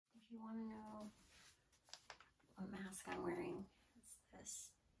mask I'm wearing. It's this.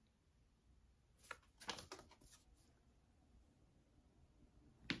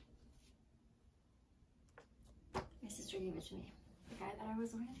 My sister gave it to me. The guy that I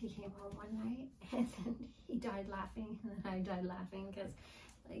was with, he came home one night and then he died laughing, and then I died laughing because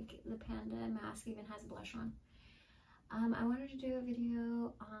like the panda mask even has blush on. I wanted to do a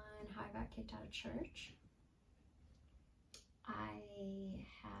video on how I got kicked out of church. I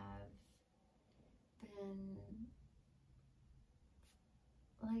have been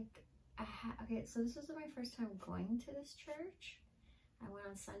like, okay, so this was my first time going to this church. I went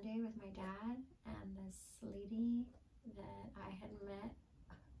on Sunday with my dad and this lady that I had met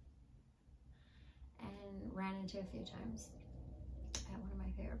and ran into a few times at one of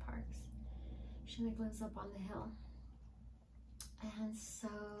my favorite parks. She like lives up on the hill. And so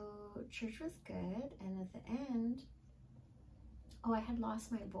church was good, and at the end, oh, I had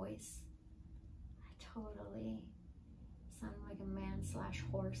lost my voice. I totally sounded like a man slash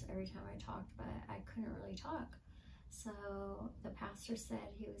horse every time I talked, but I couldn't really talk. So the pastor said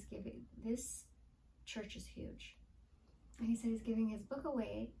he was giving, this church is huge. And he said he's giving his book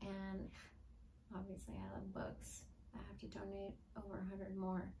away, and obviously I love books. I have to donate over 100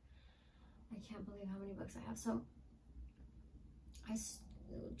 more. I can't believe how many books I have. So I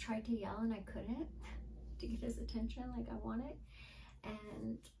tried to yell and I couldn't to get his attention like I wanted.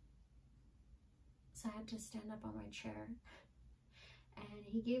 And so I had to stand up on my chair, and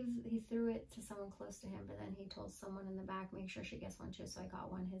he threw it to someone close to him, but then he told someone in the back, make sure she gets one too. So I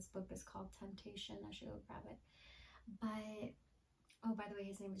got one. His book is called Temptation. I should go grab it. But, oh, by the way,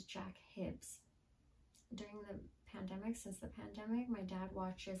 his name is Jack Hibbs. During the pandemic, since the pandemic, my dad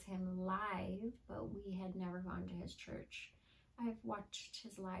watches him live, but we had never gone to his church. I've watched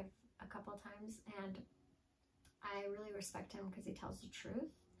his live a couple times, and I really respect him because he tells the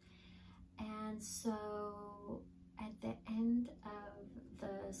truth. And so at the end of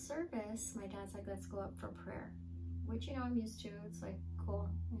the service, my dad's like, let's go up for prayer, which, you know, I'm used to. It's like, cool,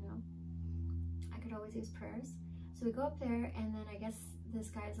 you know, I could always use prayers. So we go up there, and then I guess this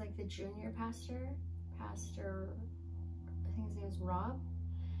guy's like the junior pastor, I think his name is Rob.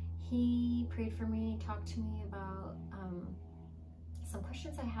 He prayed for me, talked to me about some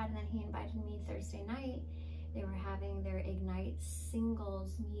questions I had, and then he invited me Thursday night. They were having their Ignite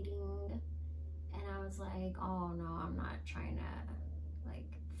singles meeting, and I was like, oh no, I'm not trying to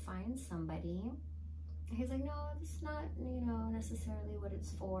like find somebody. And he's like, no, this is not, you know, necessarily what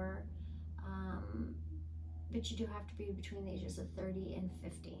it's for, but you do have to be between the ages of 30 and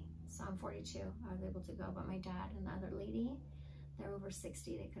 50. So I'm 42. I was able to go, but my dad and the other lady, they're over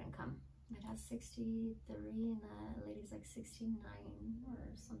 60. They couldn't come. My dad's 63 and the lady's like 69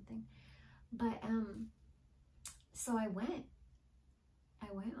 or something. But so I went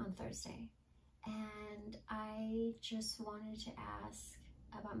on Thursday, and I just wanted to ask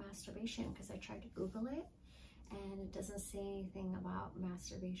about masturbation because I tried to Google it, and it doesn't say anything about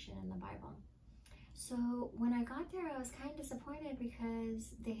masturbation in the Bible. So when I got there, I was kind of disappointed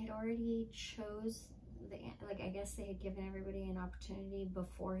because they had already chose like, I guess they had given everybody an opportunity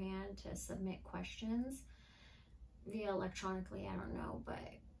beforehand to submit questions via electronically, I don't know, but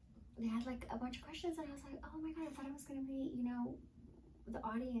they had like a bunch of questions, and I was like, oh my God, I thought it was gonna be, you know, the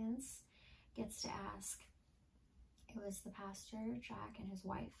audience gets to ask. It was the pastor, Jack, and his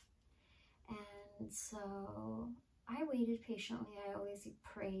wife. And so I waited patiently. I always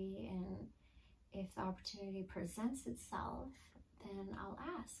pray, and if the opportunity presents itself, then I'll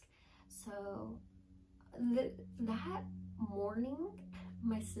ask. So that morning,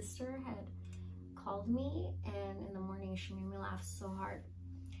 my sister had called me, and in the morning she made me laugh so hard.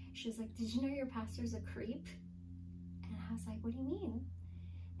 She was like, did you know your pastor's a creep? And I was like, what do you mean?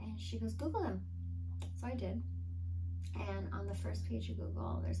 And she goes, Google him. So I did. And on the first page of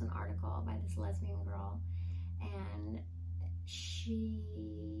Google, there's an article by this lesbian girl, and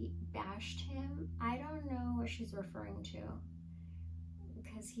she bashed him. I don't know what she's referring to,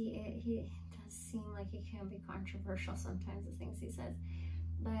 because he does seem like he can be controversial sometimes, the things he says.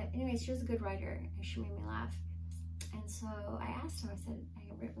 But anyways, she was a good writer, and she made me laugh. And so I asked him, I said,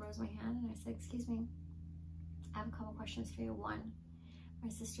 I rose my hand and I said, excuse me, I have a couple questions for you. One, my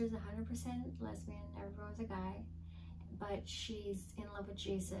sister's 100% lesbian, never been with a guy, but she's in love with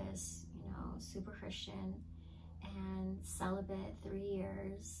Jesus, you know, super Christian, and celibate 3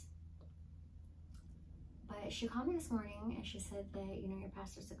 years. But she called me this morning and she said that, you know, your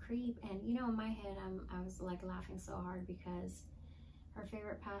pastor's a creep. And, you know, in my head, I was like laughing so hard because her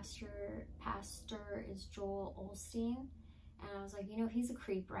favorite pastor is Joel Osteen. And I was like, you know, he's a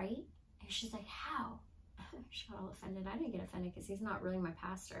creep, right? And she's like, how? She got all offended. I didn't get offended because he's not really my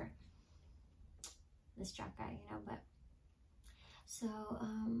pastor, this Jack guy, you know. But So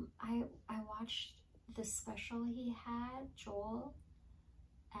I watched the special he had, Joel,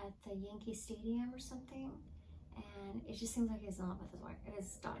 at the Yankee Stadium or something, and it just seems like he's in love with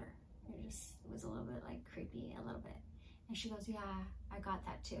his daughter. It just was a little bit like creepy, a little bit. And she goes, yeah, I got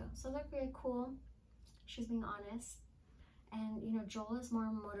that too. So that's really cool. She's being honest. And you know, Joel is more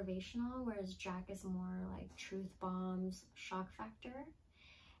motivational, whereas Jack is more like truth bombs, shock factor.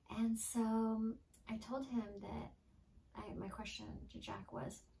 And so I told him that my question to Jack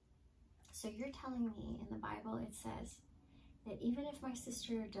was, so you're telling me in the Bible it says that even if my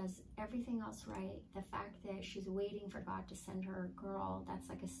sister does everything else right, the fact that she's waiting for God to send her a girl, that's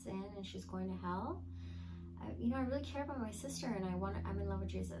like a sin and she's going to hell? You know, I really care about my sister, and I'm in love with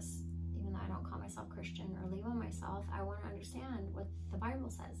Jesus. Even though I don't call myself Christian or label myself, I want to understand what the Bible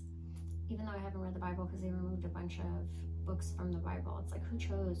says. Even though I haven't read the Bible because they removed a bunch of books from the Bible. It's like, who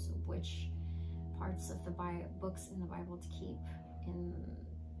chose which parts of the books in the Bible to keep in,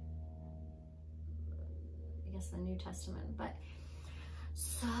 I guess, the New Testament? But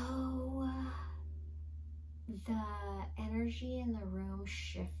so the energy in the room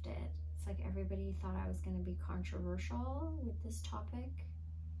shifted. It's like everybody thought I was going to be controversial with this topic.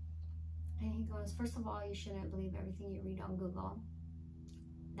 And he goes, first of all, you shouldn't believe everything you read on Google.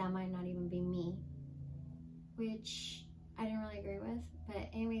 That might not even be me. Which I didn't really agree with. But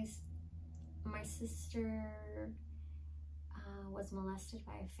anyways, my sister was molested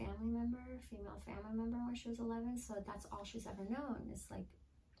by a family member, female family member, when she was 11. So that's all she's ever known is like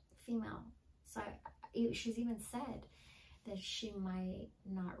female. So she's even said that she might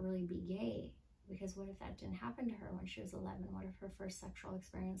not really be gay, because what if that didn't happen to her when she was 11? What if her first sexual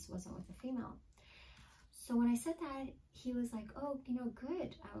experience wasn't with a female? So when I said that, he was like, oh, you know,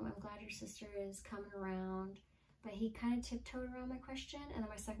 good. I'm glad your sister is coming around. But he kind of tiptoed around my question. And then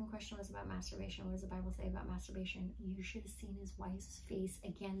my second question was about masturbation. What does the Bible say about masturbation? You should have seen his wife's face.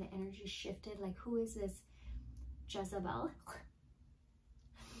 Again, the energy shifted. Like, who is this Jezebel?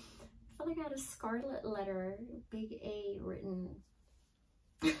 I felt like I had a scarlet letter, big A written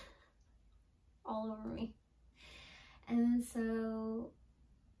all over me. And then so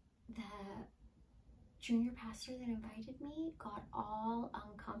the junior pastor that invited me got all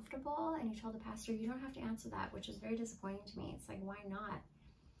uncomfortable, and he told the pastor, you don't have to answer that, which was very disappointing to me. It's like, why not?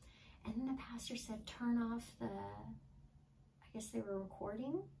 And then the pastor said, turn off the, I guess they were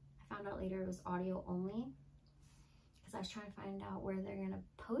recording. I found out later it was audio only, because I was trying to find out where they're going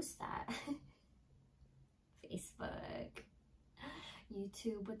to post that. Facebook,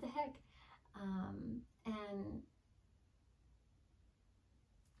 YouTube, what the heck? And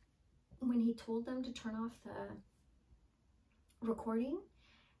when he told them to turn off the recording,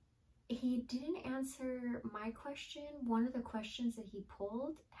 he didn't answer my question. One of the questions that he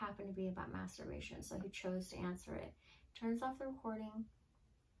pulled happened to be about masturbation, so he chose to answer it. Turns off the recording,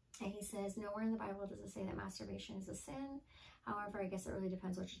 and he says, nowhere in the Bible does it say that masturbation is a sin. However, I guess it really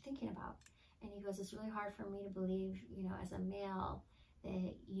depends what you're thinking about. And he goes, it's really hard for me to believe, you know, as a male,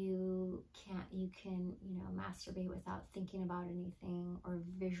 that you can, you know, masturbate without thinking about anything or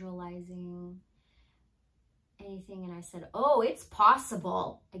visualizing anything. And I said, oh, it's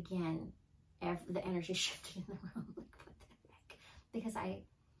possible. Again, the energy shifted in the room. Like, what the heck? Because I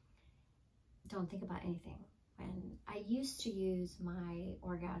don't think about anything. And I used to use my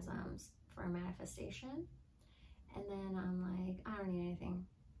orgasms for a manifestation. And then I'm like, I don't need anything.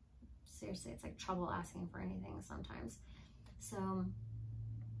 Seriously, it's like trouble asking for anything sometimes. So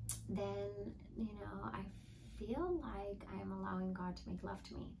then, you know, I feel like I am allowing God to make love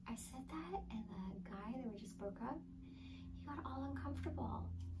to me. I said that, and the guy that we just broke up, he got all uncomfortable.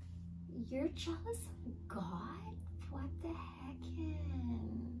 You're jealous of God? What the heck?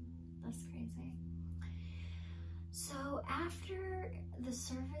 That's crazy. So after the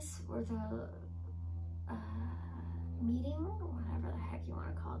service or the meeting, whatever the heck you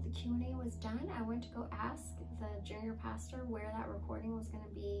want to call it, the Q&A was done, I went to go ask the junior pastor where that recording was going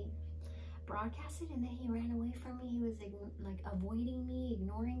to be broadcasted, and then he ran away from me. He was like avoiding me,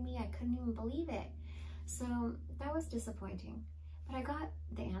 ignoring me. I couldn't even believe it. So that was disappointing. But I got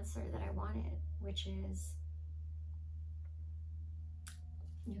the answer that I wanted, which is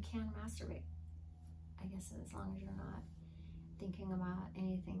you can masturbate. I guess as long as you're not thinking about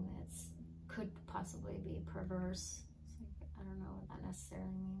anything that's could possibly be perverse. I don't know what that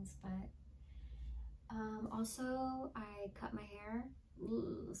necessarily means, but also I cut my hair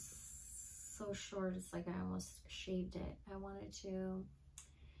so short, it's like I almost shaved it. I wanted to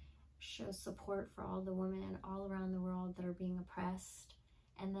show support for all the women all around the world that are being oppressed,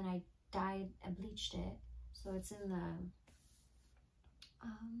 and then I bleached it, so it's in the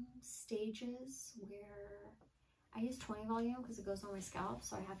stages where I use 20 volume because it goes on my scalp,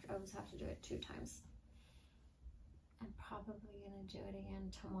 so I always have to do it 2 times. I'm probably gonna do it again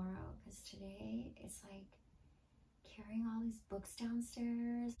tomorrow because today it's like carrying all these books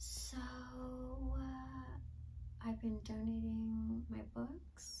downstairs. So I've been donating my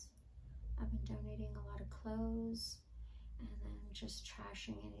books. I've been donating a lot of clothes, and then just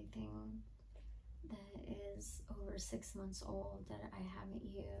trashing anything that is over 6 months old that I haven't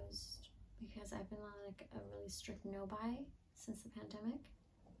used, because I've been on like a really strict no-buy since the pandemic.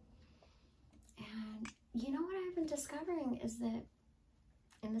 And you know what I've been discovering is that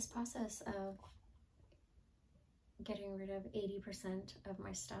in this process of getting rid of 80% of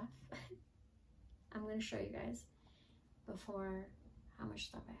my stuff, I'm going to show you guys before how much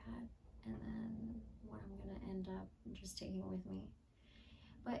stuff I had and then what I'm going to end up just taking with me.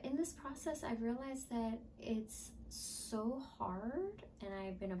 But in this process, I've realized that it's so hard, and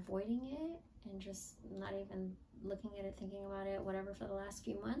I've been avoiding it and just not even looking at it, thinking about it, whatever, for the last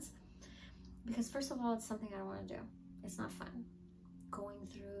few months. Because first of all, it's something I don't want to do. It's not fun. Going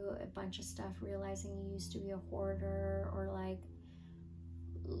through a bunch of stuff, realizing you used to be a hoarder, or like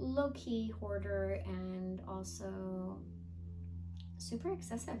low-key hoarder, and also super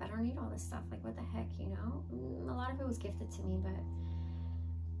excessive. I don't need all this stuff. Like, what the heck, you know? A lot of it was gifted to me, but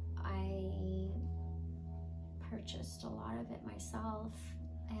I purchased a lot of it myself.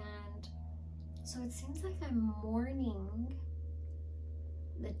 And so it seems like I'm mourning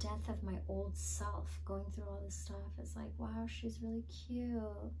the death of my old self, going through all this stuff. It's like, wow, she's really cute,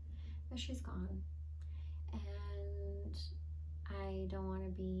 but she's gone. And I don't want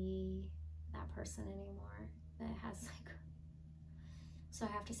to be that person anymore that has like, so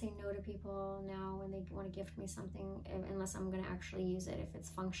I have to say no to people now when they want to gift me something, unless I'm going to actually use it. If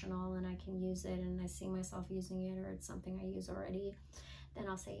it's functional and I can use it and I see myself using it, or it's something I use already, then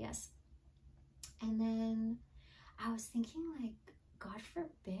I'll say yes. And then I was thinking, like, God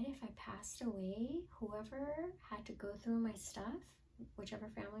forbid if I passed away, whoever had to go through my stuff, whichever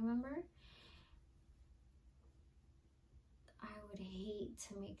family member, I would hate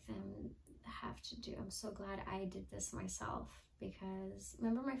to make them have to do. I'm so glad I did this myself, because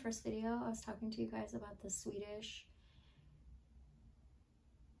remember my first video, I was talking to you guys about the Swedish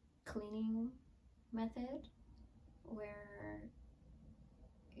cleaning method, where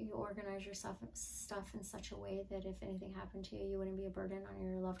you organize your stuff in such a way that if anything happened to you, you wouldn't be a burden on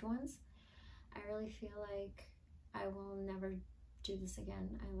your loved ones. I really feel like I will never do this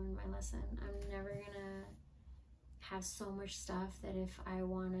again. I learned my lesson. I'm never gonna have so much stuff that if I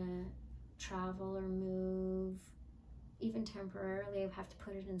want to travel or move, even temporarily, I have to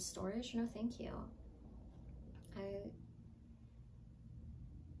put it in storage. No, thank you. I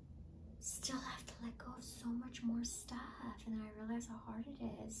still have to let go of so much more stuff, and then I realize how hard it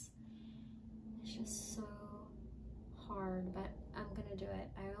is. It's just so hard, but I'm gonna do it.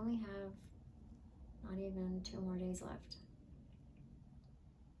 I only have not even 2 more days left.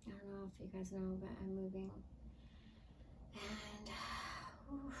 I don't know if you guys know, but I'm moving. And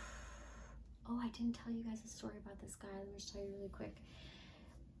oh, I didn't tell you guys a story about this guy. Let me just tell you really quick.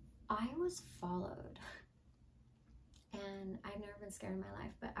 I was followed, and I've never been scared in my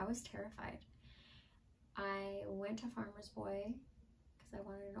life, but I was terrified. I went to Farmer's Boy because I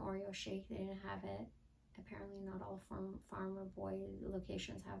wanted an Oreo shake. They didn't have it. Apparently not all Farmer Boy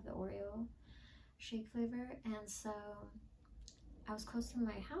locations have the Oreo shake flavor. And so I was close to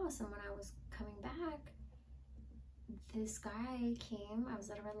my house, and when I was coming back, this guy came. I was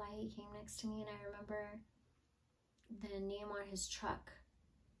at a red light. He came next to me, and I remember the name on his truck.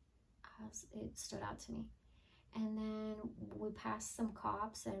 It stood out to me. And then we passed some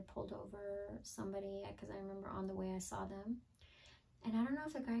cops that had pulled over somebody, because I remember on the way I saw them. And I don't know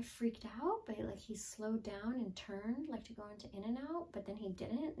if the guy freaked out, but like he slowed down and turned like to go into In-N-Out, but then he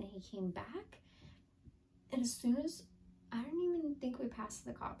didn't, and he came back. And as soon as, I didn't even think we passed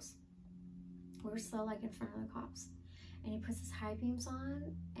the cops. We were still like in front of the cops. And he puts his high beams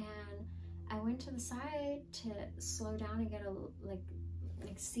on, and I went to the side to slow down and get a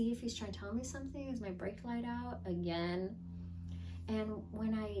like see if he's trying to tell me something. Is my brake light out again? And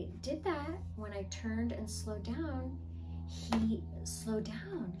when I did that, when I turned and slowed down, he slowed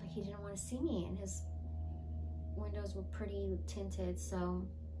down, like he didn't want to see me, and his windows were pretty tinted, so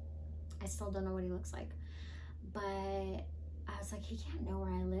I still don't know what he looks like. But I was like, he can't know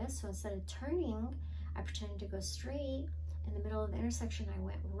where I live. So instead of turning, I pretended to go straight. In the middle of the intersection, I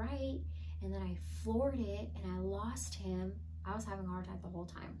went right, and then I floored it, and I lost him. I was having a hard time the whole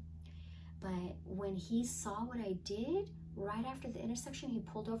time. But when he saw what I did, right after the intersection, he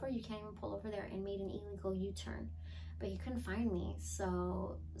pulled over. You can't even pull over there, and made an illegal U-turn. But he couldn't find me,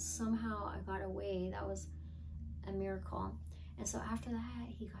 so somehow I got away. That was a miracle. And so after that,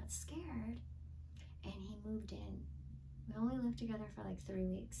 he got scared and he moved in. We only lived together for like 3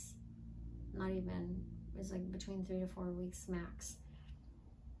 weeks. Not even, it was like between 3 to 4 weeks max.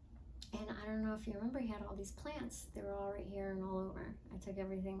 And I don't know if you remember, he had all these plants. They were all right here and all over. I took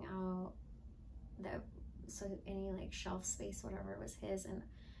everything out, so any like shelf space, whatever, was his. And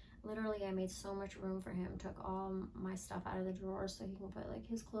literally I made so much room for him, took all my stuff out of the drawer so he can put like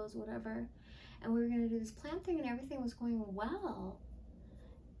his clothes, whatever. And we were gonna do this plant thing and everything was going well.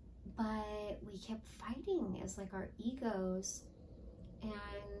 But we kept fighting as like our egos.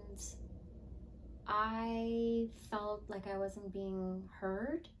 And I felt like I wasn't being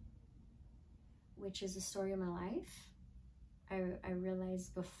heard, which is the story of my life. I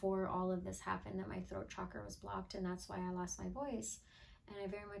realized before all of this happened that my throat chakra was blocked, and that's why I lost my voice. And I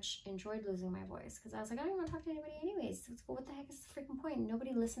very much enjoyed losing my voice because I was like, I don't want to talk to anybody anyways. What the heck is the freaking point?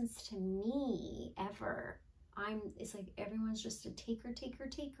 Nobody listens to me ever. It's like everyone's just a taker,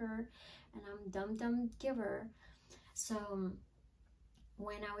 and I'm dumb giver. So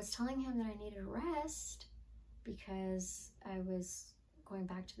when I was telling him that I needed rest because I was going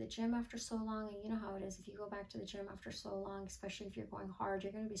back to the gym after so long, and you know how it is, if you go back to the gym after so long, especially if you're going hard,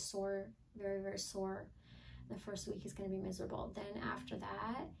 you're going to be sore, very, very sore. The first week is going to be miserable. Then after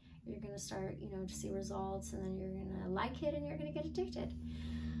that, you're going to start, to see results, and then you're going to like it and you're going to get addicted.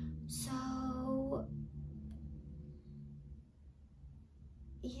 So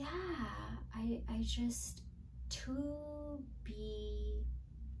yeah, I just, to be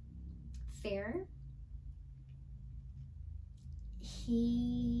fair,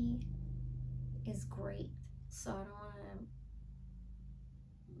 he is great, so I don't want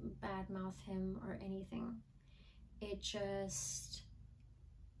to badmouth him or anything. It just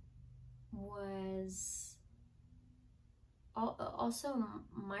was also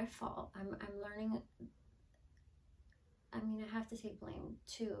my fault. I'm learning. I mean, I have to take blame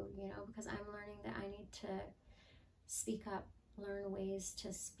too, because I'm learning that I need to speak up, learn ways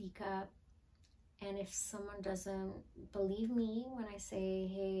to speak up. And if someone doesn't believe me when I say,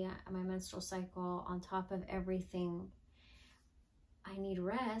 hey, my menstrual cycle, on top of everything, I need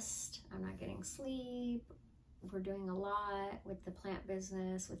rest, I'm not getting sleep, we're doing a lot with the plant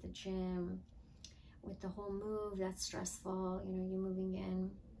business, with the gym, with the whole move, that's stressful, you moving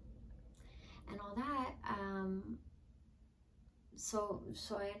in and all that. So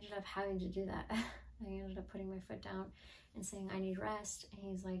I ended up having to do that. I ended up putting my foot down and saying, I need rest. And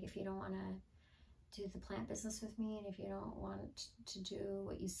he's like, if you don't want to do the plant business with me, and if you don't want to do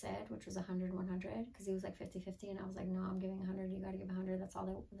what you said, which was 100, 100, because he was like 50-50, and I was like, no, I'm giving 100, you got to give 100, that's the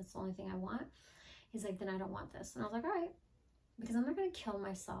only thing I want. He's like, then I don't want this. And I was like, all right, because I'm not going to kill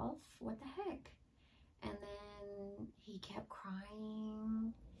myself, what the heck. And then he kept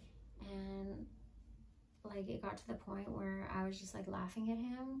crying, and like it got to the point where I was just like laughing at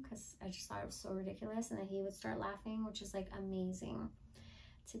him because I just thought it was so ridiculous, and then he would start laughing, which is like amazing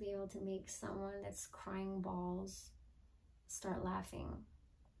to be able to make someone that's crying balls start laughing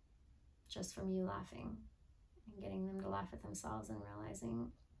just from you laughing and getting them to laugh at themselves and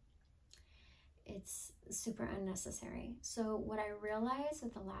realizing it's super unnecessary. So what I realized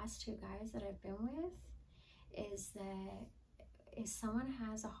with the last 2 guys that I've been with is that if someone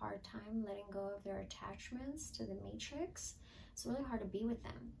has a hard time letting go of their attachments to the matrix, it's really hard to be with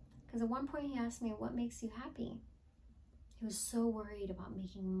them. Because at one point he asked me, what makes you happy? He was so worried about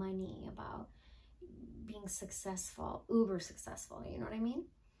making money, about being successful, uber successful, you know what I mean?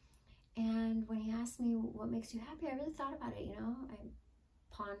 And when he asked me what makes you happy, I really thought about it, I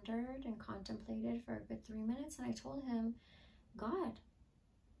pondered and contemplated for a good 3 minutes, and I told him, God.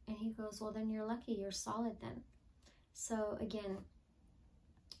 And he goes, well, then you're lucky, you're solid then. So again,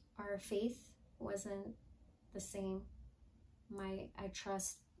 our faith wasn't the same. I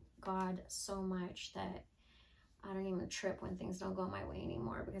trust God so much that I don't even trip when things don't go my way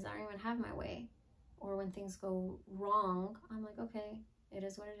anymore, because I don't even have my way. Or when things go wrong, I'm like, okay, it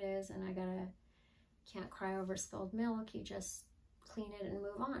is what it is, and I can't cry over spilled milk. You just clean it and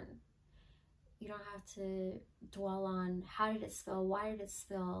move on. You don't have to dwell on how did it spill, why did it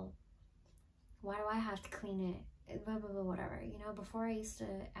spill, why do I have to clean it, blah, blah, blah, whatever. Before I used to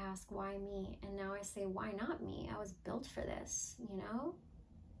ask why me, and now I say why not me? I was built for this,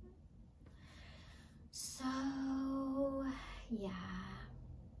 So yeah.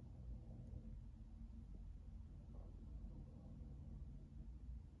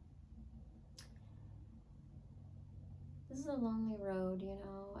 This is a lonely road,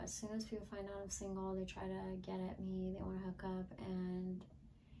 As soon as people find out I'm single, they try to get at me, they want to hook up, and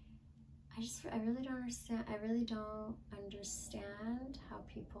I really don't understand how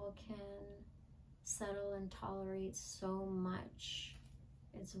people can settle and tolerate so much.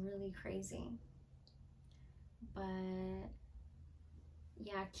 It's really crazy. But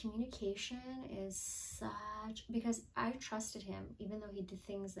yeah, communication is such, because I trusted him, even though he did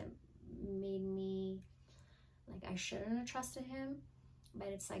things that made me like I shouldn't have trusted him. But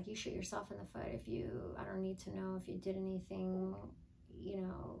it's like, you shoot yourself in the foot if you, I don't need to know if you did anything, you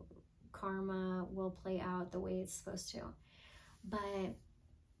know, karma will play out the way it's supposed to. But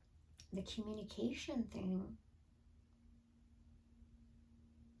the communication thing,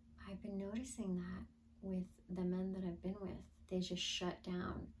 I've been noticing that with the men that I've been with. They just shut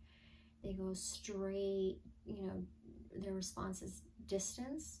down. They go straight, you know, their response is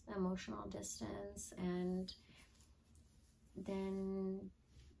distance, emotional distance, and then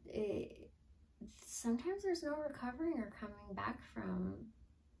sometimes there's no recovering or coming back from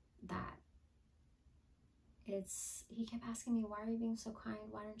that. He kept asking me, why are you being so kind?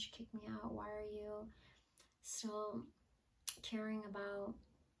 Why don't you kick me out? Why are you still caring about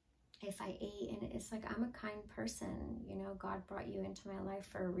if I ate? And it's like, I'm a kind person, you know, God brought you into my life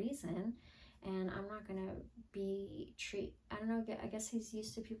for a reason, and I'm not gonna I don't know, I guess he's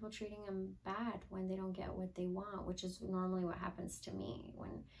used to people treating him bad when they don't get what they want, which is normally what happens to me.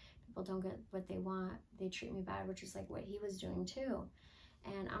 When people don't get what they want, they treat me bad, which is like what he was doing too.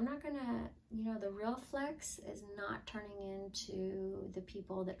 And I'm not gonna, you know, the real flex is not turning into the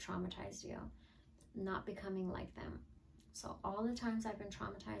people that traumatized you, not becoming like them. So all the times I've been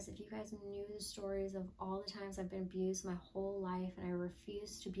traumatized, if you guys knew the stories of all the times I've been abused my whole life, and I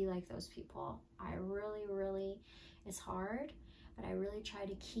refuse to be like those people. I really, it's hard, but I really try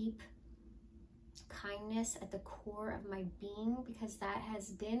to keep kindness at the core of my being, because that has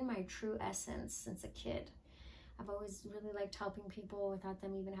been my true essence since a kid. I've always really liked helping people without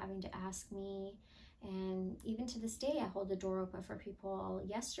them even having to ask me. And even to this day, I hold the door open for people.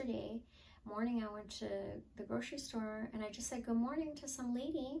 Yesterday morning, I went to the grocery store and I just said good morning to some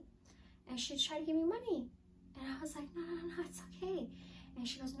lady, and she tried to give me money. And I was like, no, it's okay. And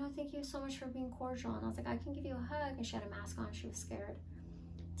she goes, no, thank you so much for being cordial. And I was like, I can give you a hug. And she had a mask on. She was scared.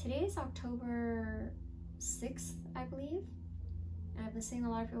 Today is October 6th, I believe. And I've been seeing a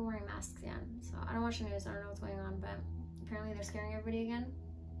lot of people wearing masks again. So I don't watch the news. I don't know what's going on, but apparently they're scaring everybody again.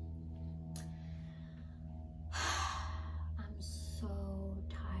 I'm so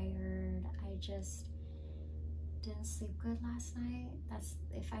tired. I just didn't sleep good last night.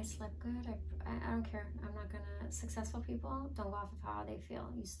 If I slept good, I don't care. I'm not gonna, successful people don't go off of how they feel.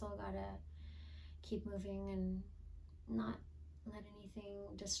 You still gotta keep moving and not let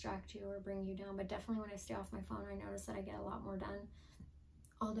anything distract you or bring you down. But definitely when I stay off my phone, I notice that I get a lot more done.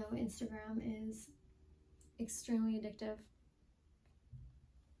 Although Instagram is extremely addictive.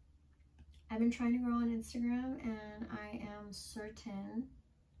 I've been trying to grow on Instagram, and I am certain,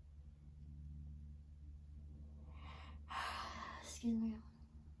 excuse me,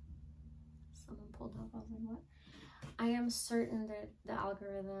 someone pulled up, I was like, what? I am certain that the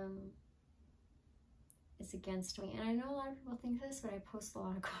algorithm is against me. And I know a lot of people think this, but I post a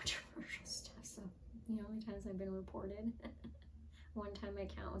lot of controversial stuff. So the only times I've been reported, one time my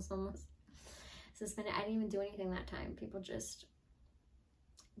account was almost suspended. I didn't even do anything that time. People just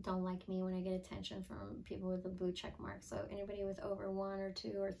don't like me when I get attention from people with a blue check mark. So anybody with over 1 or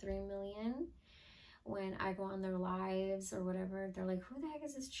 2 or 3 million, when I go on their lives or whatever, they're like, who the heck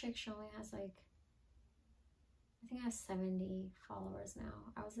is this chick? She only has like, I think I have 70 followers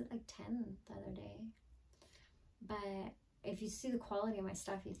now. I was at like 10 the other day. But if you see the quality of my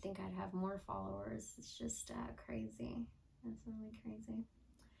stuff, you'd think I'd have more followers. It's just crazy. It's really crazy.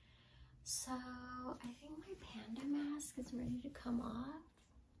 So I think my panda mask is ready to come off.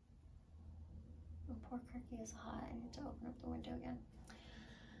 Oh, poor Kirky is hot. I need to open up the window again.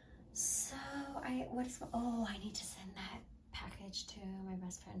 So I need to send that package to my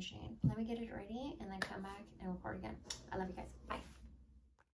best friend Shane. Let me get it ready and then come back and record again. I love you guys.